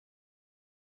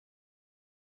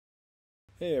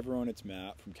Hey everyone, it's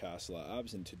Matt from Cast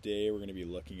Labs, and today we're going to be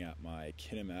looking at my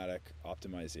Kinematic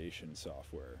optimization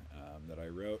software that I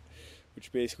wrote,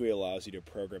 which basically allows you to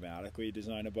programmatically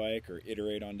design a bike or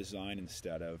iterate on design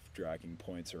instead of dragging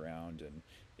points around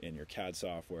in your CAD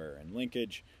software and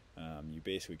linkage. You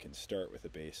basically can start with a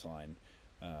baseline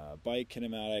bike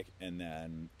kinematic and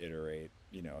then iterate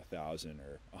 1,000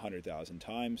 or 100,000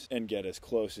 times and get as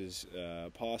close as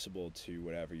possible to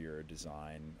whatever your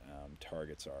design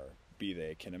targets are, be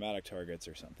they kinematic targets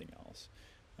or something else.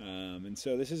 And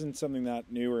so this isn't something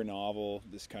that new or novel.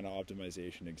 This kind of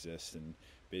optimization exists in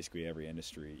basically every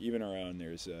industry, even our own.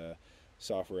 There's a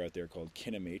software out there called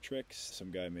Kinematic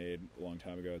some guy made a long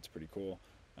time ago. It's pretty cool.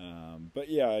 But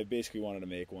yeah, I basically wanted to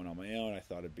make one on my own. I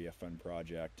thought it'd be a fun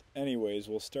project. Anyways,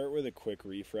 we'll start with a quick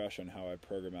refresh on how I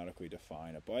programmatically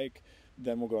define a bike.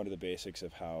 Then we'll go into the basics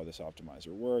of how this optimizer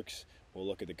works. We'll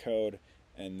look at the code,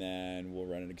 and then we'll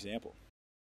run an example.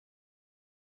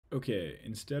 Okay,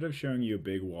 instead of showing you a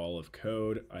big wall of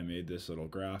code, I made this little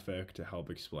graphic to help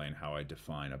explain how I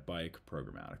define a bike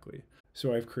programmatically.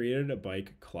 So I've created a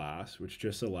bike class, which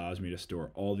just allows me to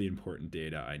store all the important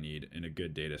data I need in a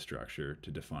good data structure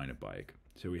to define a bike.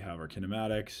 So we have our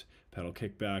kinematics, pedal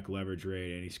kickback, leverage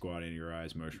rate, anti-squat,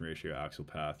 anti-rise, motion ratio, axle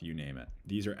path, you name it.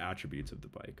 These are attributes of the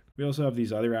bike. We also have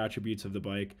these other attributes of the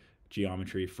bike: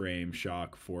 geometry, frame,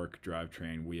 shock, fork,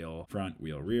 drivetrain, wheel, front,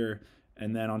 wheel, rear.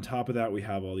 And then on top of that, we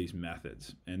have all these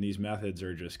methods. And these methods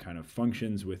are just kind of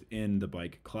functions within the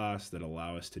bike class that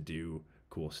allow us to do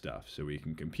cool stuff. So we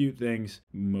can compute things,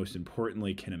 most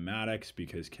importantly kinematics,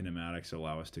 because kinematics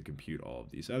allow us to compute all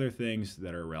of these other things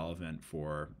that are relevant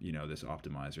for, this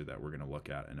optimizer that we're going to look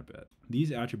at in a bit.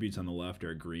 These attributes on the left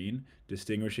are green,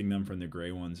 distinguishing them from the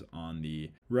gray ones on the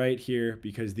right here,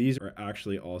 because these are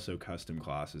actually also custom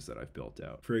classes that I've built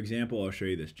out. For example, I'll show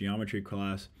you this geometry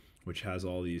class, which has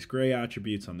all these gray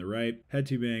attributes on the right: head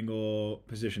tube angle,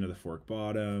 position of the fork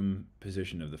bottom,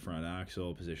 position of the front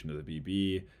axle, position of the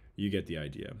BB. You get the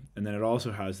idea. And then it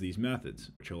also has these methods,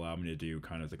 which allow me to do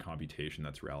kind of the computation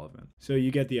that's relevant. So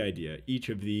you get the idea. Each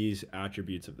of these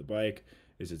attributes of the bike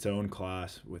is its own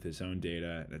class with its own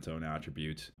data and its own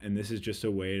attributes. And this is just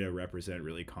a way to represent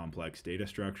really complex data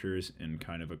structures in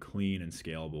kind of a clean and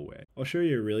scalable way. I'll show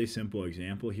you a really simple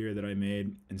example here that I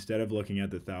made. Instead of looking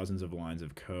at the thousands of lines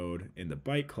of code in the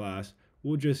bike class,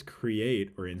 we'll just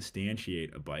create or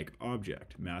instantiate a bike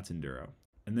object, Matt's Enduro.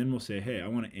 And then we'll say, hey, I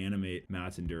want to animate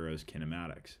Matt's Enduro's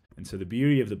kinematics. And so the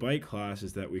beauty of the bike class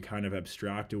is that we kind of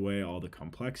abstract away all the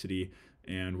complexity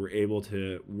and we're able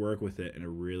to work with it in a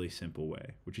really simple way,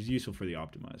 which is useful for the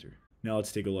optimizer. Now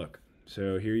let's take a look.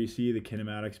 So here you see the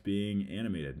kinematics being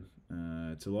animated.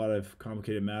 It's a lot of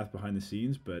complicated math behind the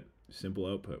scenes, but simple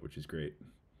output, which is great.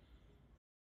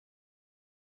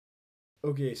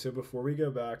 Okay, so before we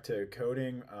go back to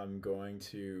coding, I'm going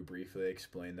to briefly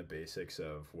explain the basics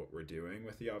of what we're doing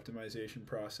with the optimization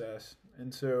process.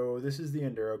 And so this is the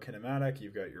Enduro kinematic.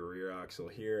 You've got your rear axle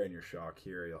here and your shock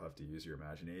here. You'll have to use your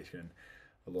imagination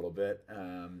a little bit.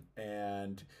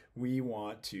 And we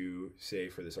want to, say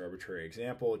for this arbitrary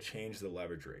example, change the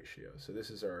leverage ratio. So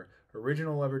this is our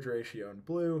original leverage ratio in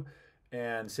blue,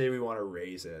 and say we want to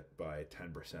raise it by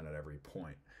 10% at every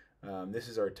point. This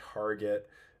is our target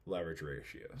leverage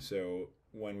ratio. So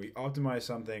when we optimize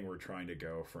something, we're trying to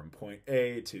go from point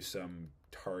A to some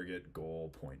target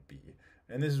goal point B.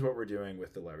 And this is what we're doing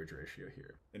with the leverage ratio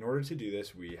here. In order to do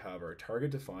this, we have our target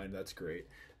defined. That's great.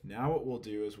 Now what we'll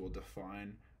do is we'll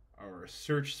define our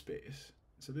search space.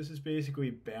 So this is basically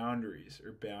boundaries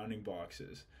or bounding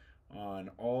boxes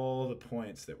on all the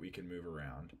points that we can move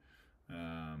around.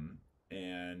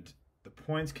 And the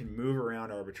points can move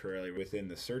around arbitrarily within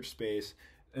the search space.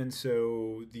 And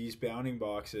so these bounding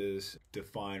boxes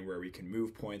define where we can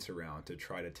move points around to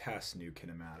try to test new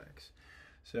kinematics.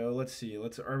 So let's see,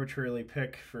 let's arbitrarily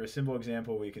pick, for a simple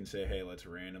example, we can say, hey, let's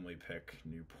randomly pick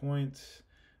new points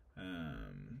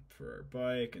for our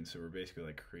bike. And so we're basically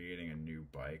like creating a new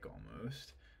bike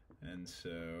almost. And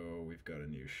so we've got a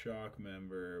new shock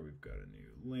member, we've got a new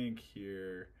link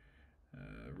here.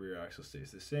 Rear axle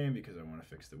stays the same because I want to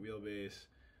fix the wheelbase.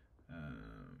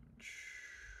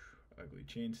 Ugly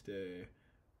chainstay,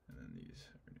 and then these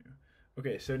are new.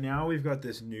 Okay, so now we've got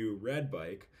this new red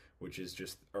bike, which is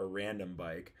just a random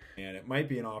bike, and it might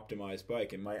be an optimized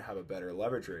bike. It might have a better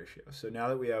leverage ratio. So now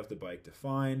that we have the bike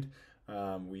defined,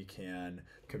 we can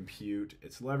compute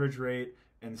its leverage rate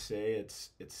and say it's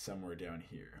somewhere down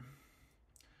here.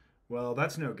 Well,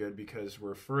 that's no good because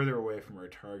we're further away from our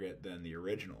target than the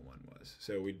original one was.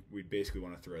 So we'd basically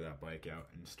want to throw that bike out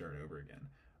and start over again.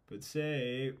 But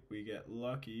say we get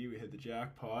lucky, we hit the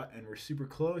jackpot, and we're super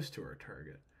close to our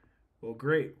target. Well,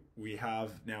 great. We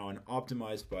have now an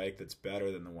optimized bike that's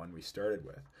better than the one we started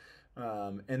with.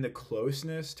 And the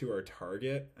closeness to our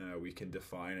target, we can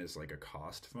define as like a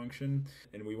cost function,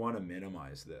 and we want to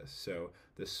minimize this. So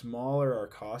the smaller our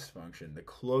cost function, the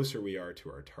closer we are to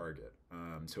our target.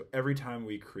 So every time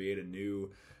we create a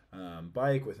new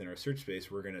bike within our search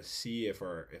space, we're going to see if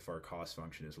our cost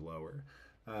function is lower.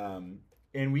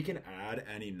 And we can add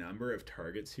any number of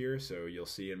targets here. So you'll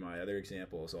see in my other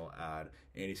examples, I'll add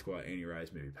anti-squat,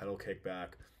 anti-rise, maybe pedal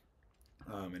kickback.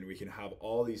 And we can have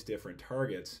all these different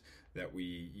targets that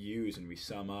we use and we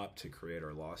sum up to create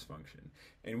our loss function.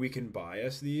 And we can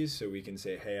bias these, so we can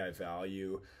say, hey, I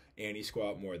value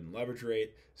anti-squat more than leverage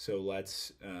rate, so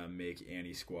let's make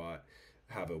anti-squat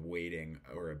have a weighting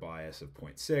or a bias of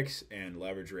 0.6 and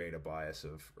leverage rate a bias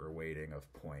of or weighting of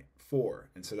 0.4.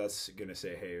 And so that's going to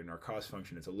say, hey, in our cost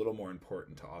function, it's a little more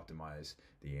important to optimize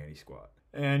the anti-squat.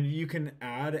 And you can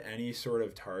add any sort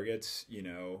of targets, you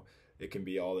know. It can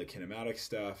be all the kinematic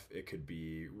stuff. It could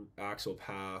be axle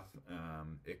path.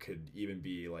 It could even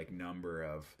be like number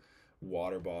of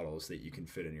water bottles that you can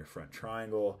fit in your front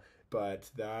triangle.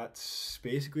 But that's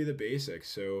basically the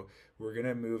basics. So we're going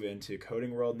to move into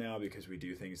coding world now because we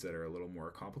do things that are a little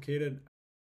more complicated.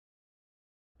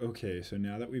 Okay, so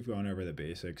now that we've gone over the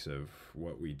basics of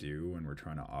what we do when we're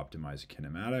trying to optimize a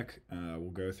kinematic,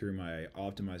 we'll go through my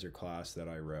optimizer class that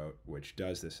I wrote, which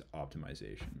does this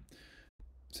optimization.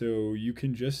 So you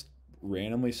can just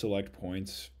randomly select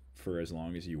points for as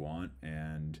long as you want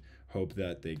and hope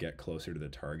that they get closer to the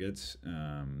targets,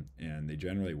 and they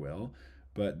generally will.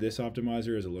 But this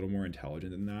optimizer is a little more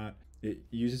intelligent than that. It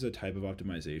uses a type of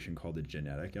optimization called the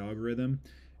genetic algorithm.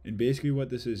 And basically what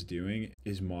this is doing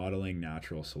is modeling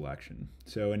natural selection.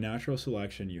 So in natural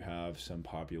selection, you have some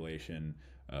population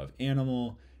of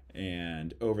animal,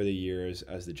 and over the years,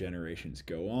 as the generations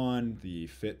go on, the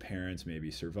fit parents maybe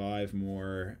survive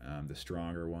more. The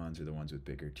stronger ones are the ones with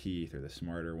bigger teeth, or the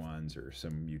smarter ones, or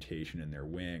some mutation in their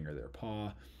wing or their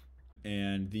paw.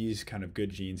 And these kind of good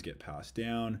genes get passed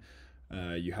down.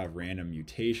 You have random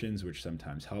mutations, which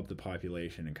sometimes help the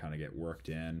population and kind of get worked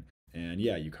in. And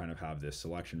yeah, you kind of have this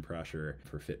selection pressure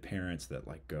for fit parents that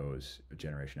like goes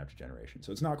generation after generation.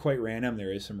 So it's not quite random.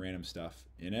 There is some random stuff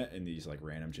in it, in these like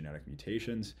random genetic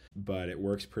mutations, but it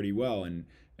works pretty well. And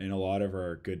a lot of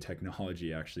our good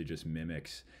technology actually just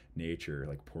mimics nature,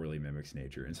 like poorly mimics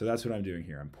nature. And so that's what I'm doing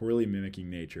here. I'm poorly mimicking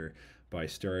nature by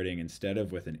starting, instead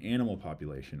of with an animal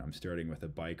population, I'm starting with a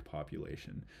bike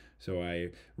population. So I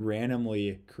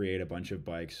randomly create a bunch of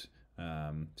bikes,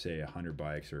 say 100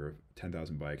 bikes or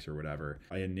 10,000 bikes or whatever.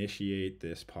 I initiate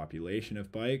this population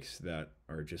of bikes that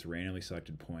are just randomly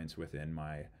selected points within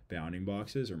my bounding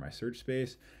boxes or my search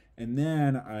space. And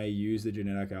then I use the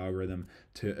genetic algorithm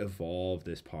to evolve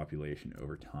this population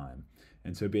over time.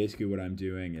 And so basically what I'm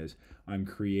doing is I'm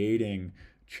creating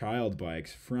child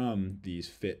bikes from these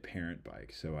fit parent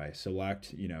bikes. So I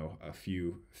select, you know, a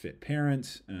few fit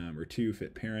parents, or 2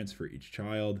 fit parents for each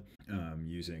child,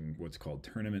 using what's called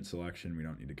tournament selection. We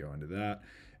don't need to go into that.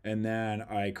 And then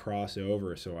I cross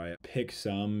over. So I pick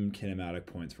some kinematic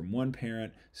points from one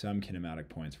parent, some kinematic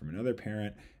points from another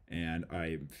parent, and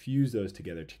I fuse those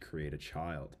together to create a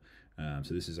child.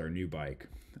 So this is our new bike.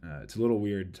 It's a little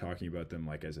weird talking about them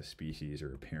like as a species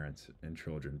or parents and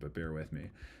children, but bear with me.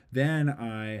 Then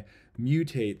I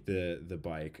mutate the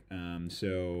bike.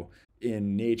 So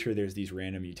in nature, there's these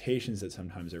random mutations that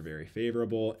sometimes are very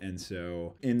favorable. And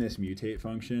so in this mutate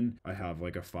function, I have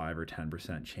like a 5 or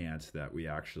 10% chance that we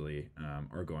actually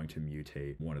are going to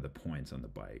mutate one of the points on the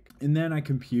bike. And then I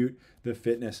compute the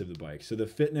fitness of the bike. So the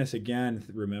fitness, again,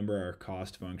 remember our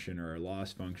cost function or our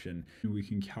loss function. We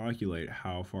can calculate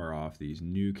how far off these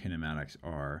new kinematics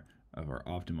are of our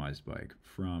optimized bike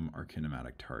from our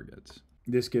kinematic targets.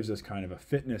 This gives us kind of a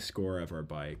fitness score of our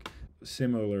bike,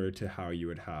 similar to how you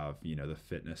would have, you know, the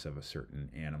fitness of a certain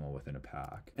animal within a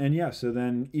pack. And yeah, so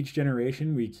then each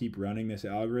generation we keep running this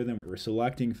algorithm. We're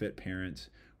selecting fit parents,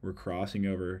 we're crossing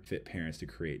over fit parents to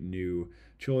create new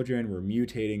children, we're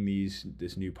mutating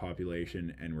this new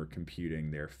population, and we're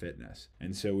computing their fitness.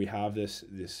 And so we have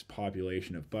this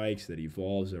population of bikes that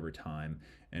evolves over time,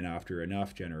 and after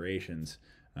enough generations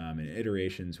and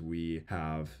iterations, we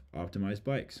have optimized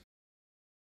bikes.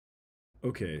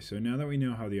 Okay, so now that we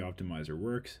know how the optimizer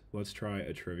works, let's try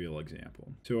a trivial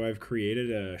example. So I've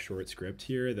created a short script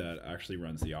here that actually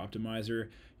runs the optimizer.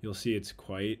 You'll see it's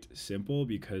quite simple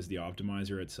because the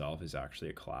optimizer itself is actually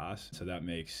a class, so that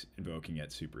makes invoking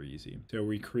it super easy. So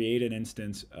we create an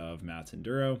instance of Matt's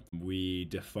Enduro. We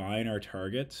define our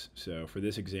targets. So for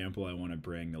this example, I want to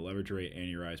bring the leverage rate,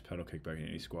 anti-rise, pedal kickback, and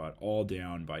anti-squat all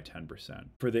down by 10%.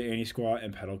 For the anti-squat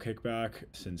and pedal kickback,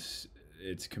 since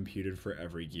it's computed for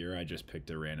every gear. I just picked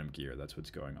a random gear. That's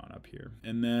what's going on up here.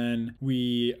 And then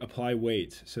we apply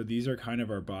weights. So these are kind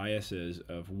of our biases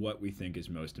of what we think is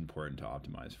most important to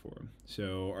optimize for.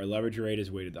 So our leverage rate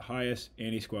is weighted the highest,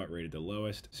 anti-squat rated the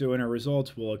lowest. So in our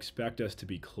results, we'll expect us to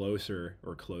be closer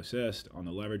or closest on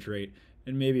the leverage rate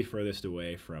and maybe furthest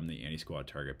away from the anti-squat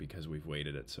target because we've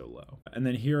weighted it so low. And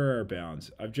then here are our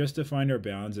bounds. I've just defined our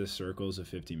bounds as circles of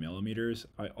 50 millimeters.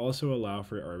 I also allow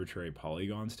for arbitrary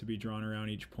polygons to be drawn around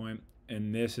each point.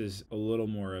 And this is a little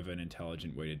more of an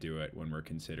intelligent way to do it when we're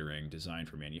considering design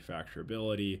for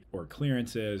manufacturability or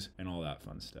clearances and all that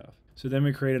fun stuff. So then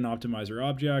we create an optimizer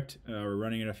object. We're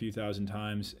running it a few thousand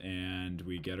times and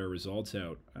we get our results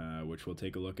out, which we'll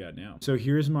take a look at now. So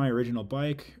here's my original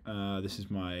bike. This is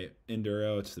my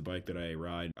Enduro. It's the bike that I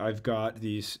ride. I've got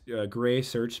these gray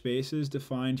search spaces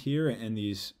defined here, and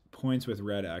these points with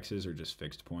red X's are just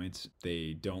fixed points.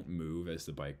 They don't move as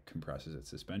the bike compresses its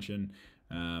suspension.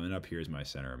 And up here is my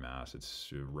center of mass.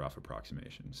 It's a rough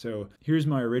approximation. So here's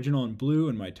my original in blue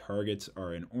and my targets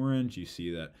are in orange. You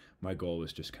see that my goal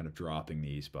was just kind of dropping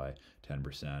these by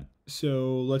 10%.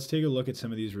 So let's take a look at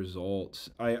some of these results.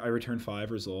 I returned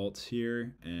 5 results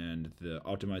here, and the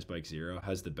optimized bike 0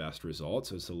 has the best results.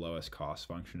 So it's the lowest cost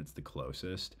function. It's the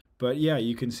closest. But yeah,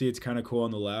 you can see it's kind of cool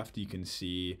on the left. You can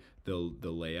see the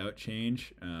layout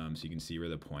change. So you can see where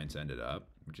the points ended up,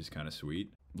 which is kind of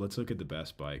sweet. Let's look at the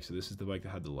best bike. So this is the bike that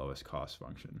had the lowest cost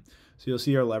function. So you'll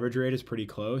see our leverage rate is pretty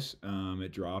close.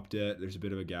 It dropped it. There's a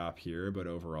bit of a gap here, but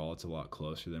overall it's a lot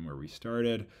closer than where we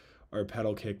started. Our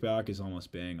pedal kickback is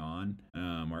almost bang on.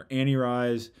 Our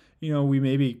anti-rise, we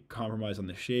maybe compromise on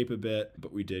the shape a bit,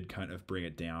 but we did kind of bring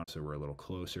it down. So we're a little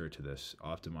closer to this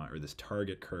this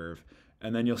target curve.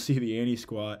 And then you'll see the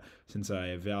anti-squat, since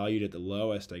I valued it the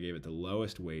lowest, I gave it the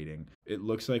lowest weighting. It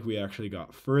looks like we actually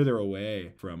got further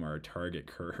away from our target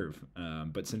curve.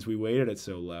 But since we weighted it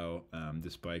so low,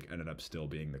 this bike ended up still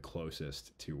being the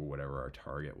closest to whatever our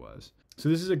target was. So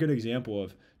this is a good example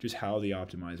of just how the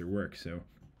optimizer works. So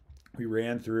we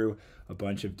ran through a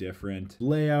bunch of different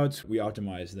layouts. We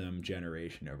optimized them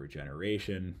generation over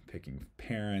generation, picking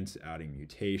parents, adding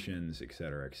mutations, et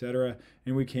cetera,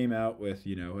 and we came out with,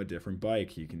 a different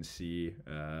bike. You can see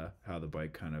how the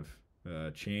bike kind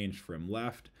of changed. From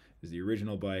left is the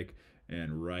original bike,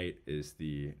 and right is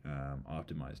the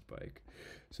optimized bike.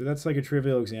 So that's like a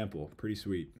trivial example. Pretty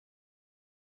sweet.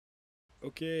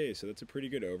 Okay, so that's a pretty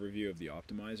good overview of the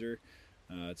optimizer.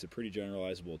 It's a pretty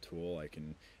generalizable tool. I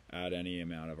can add any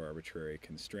amount of arbitrary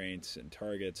constraints and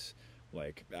targets,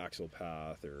 like axle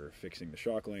path or fixing the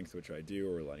shock length, which I do,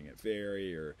 or letting it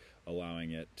vary, or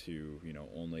allowing it to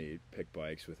only pick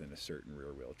bikes within a certain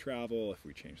rear wheel travel if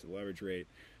we change the leverage rate.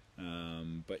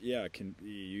 But yeah, it can be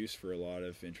used for a lot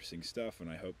of interesting stuff, and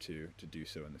I hope to do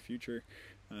so in the future.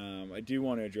 I do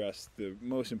want to address the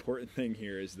most important thing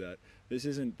here is that this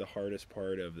isn't the hardest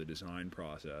part of the design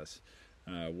process.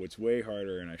 What's way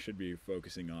harder, and I should be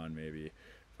focusing on maybe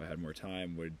if I had more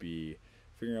time, would be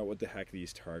figuring out what the heck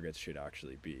these targets should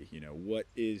actually be. What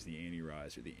is the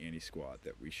anti-rise or the anti-squat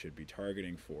that we should be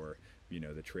targeting for,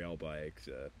 the trail bike,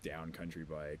 the down country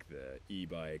bike, the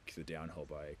e-bike, the downhill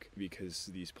bike, because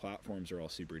these platforms are all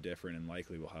super different and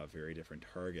likely will have very different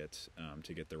targets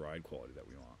to get the ride quality that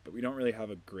we want. But we don't really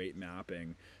have a great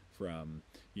mapping from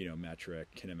metric,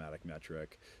 kinematic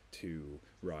metric to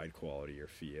ride quality or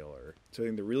feel. So I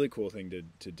think the really cool thing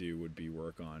to do would be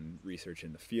work on research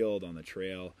in the field, on the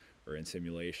trail, or in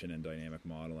simulation and dynamic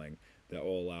modeling that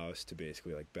will allow us to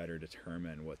basically better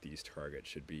determine what these targets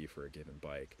should be for a given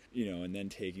bike. And then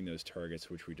taking those targets,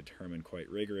 which we determine quite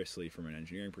rigorously from an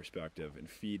engineering perspective, and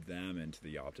feed them into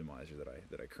the optimizer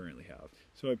that I currently have.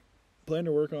 So I plan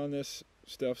to work on this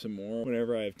stuff some more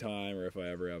whenever I have time, or if I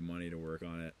ever have money to work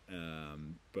on it.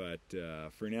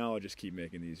 But for now, I'll just keep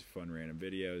making these fun random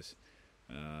videos.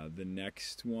 The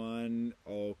next one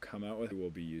I'll come out with,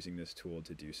 we'll be using this tool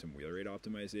to do some wheel rate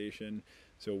optimization.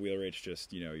 So wheel rate's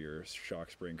just, your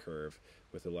shock spring curve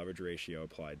with a leverage ratio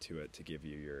applied to it to give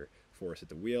you your force at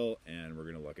the wheel, and we're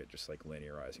going to look at just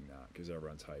linearizing that because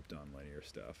everyone's hyped on linear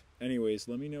stuff. Anyways,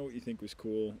 let me know what you think was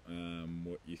cool,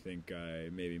 what you think I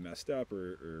maybe messed up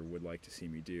or would like to see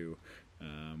me do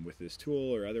with this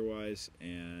tool or otherwise,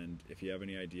 and if you have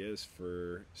any ideas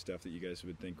for stuff that you guys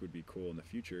would think would be cool in the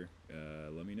future,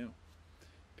 let me know.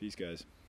 Peace, guys.